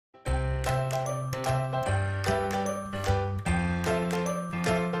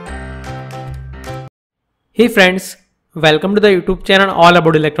Hey friends, welcome to the YouTube channel all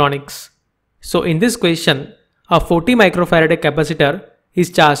about electronics. So in this question, a 40 microfarad capacitor is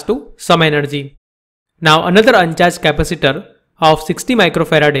charged to some energy. Now another uncharged capacitor of 60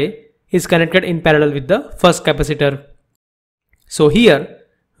 microfarad is connected in parallel with the first capacitor. So here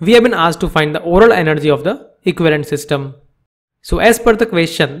we have been asked to find the overall energy of the equivalent system. So as per the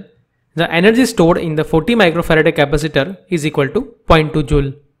question, the energy stored in the 40 microfarad capacitor is equal to 0.2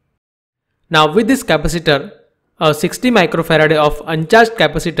 joule. Now with this capacitor, a 60 microfarad of uncharged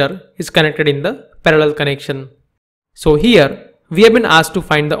capacitor is connected in the parallel connection. So here we have been asked to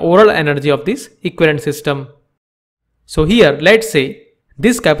find the overall energy of this equivalent system. So here let's say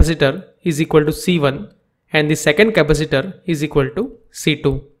this capacitor is equal to C1 and the second capacitor is equal to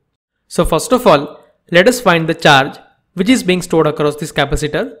C2. So first of all, let us find the charge which is being stored across this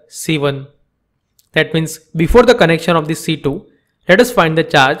capacitor C1. That means before the connection of this C2, let us find the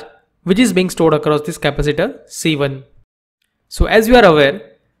charge which is being stored across this capacitor C1. So as you are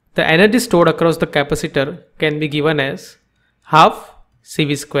aware, the energy stored across the capacitor can be given as half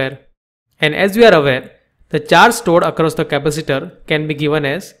CV square. And as you are aware, the charge stored across the capacitor can be given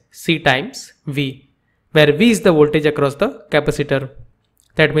as C times V, where V is the voltage across the capacitor.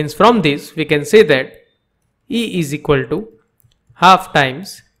 That means from this we can say that E is equal to half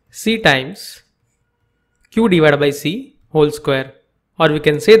times C times Q divided by C whole square. Or we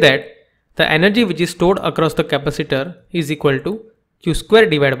can say that the energy which is stored across the capacitor is equal to Q square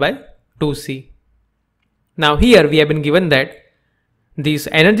divided by 2C. Now here we have been given that this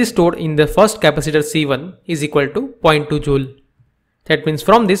energy stored in the first capacitor C1 is equal to 0.2 joule. That means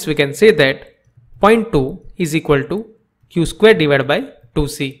from this we can say that 0.2 is equal to Q square divided by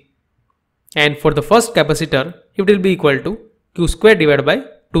 2C. And for the first capacitor, it will be equal to Q square divided by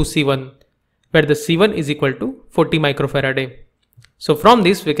 2C1, where the C1 is equal to 40 microfarad. So from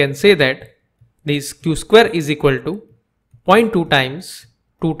this we can say that this Q square is equal to 0.2 times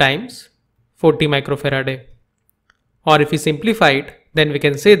 2 times 40 microfarad. Or if we simplify it, then we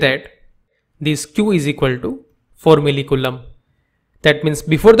can say that this Q is equal to 4 millicoulomb. That means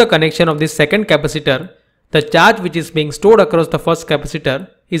before the connection of this second capacitor, the charge which is being stored across the first capacitor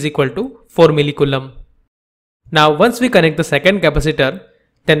is equal to 4 millicoulomb. Now once we connect the second capacitor,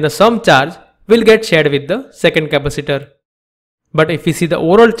 then the sum charge will get shared with the second capacitor. But if we see the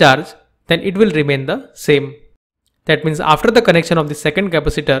overall charge, then it will remain the same. That means after the connection of the second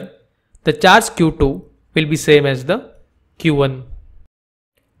capacitor, the charge Q2 will be same as the Q1.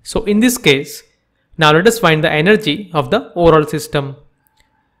 So in this case, now let us find the energy of the overall system.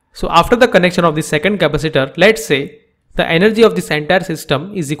 So after the connection of the second capacitor, let's say the energy of this entire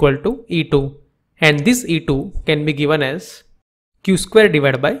system is equal to E2, and this E2 can be given as Q square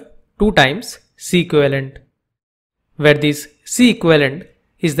divided by 2 times C equivalent, where this C equivalent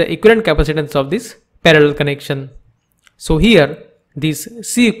is the equivalent capacitance of this parallel connection. So here this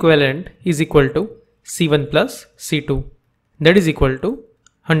C equivalent is equal to C1 plus C2, that is equal to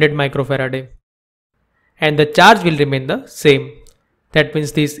 100 microfarad, and the charge will remain the same. That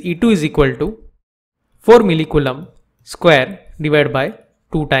means this E2 is equal to 4 millicoulomb square divided by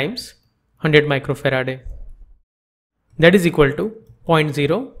 2 times 100 microfarad, that is equal to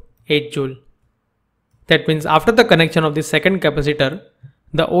 0.08 joule. That means after the connection of the second capacitor,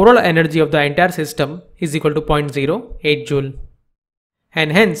 the overall energy of the entire system is equal to 0.08 joule.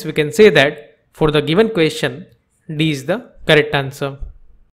 And hence we can say that for the given question, D is the correct answer.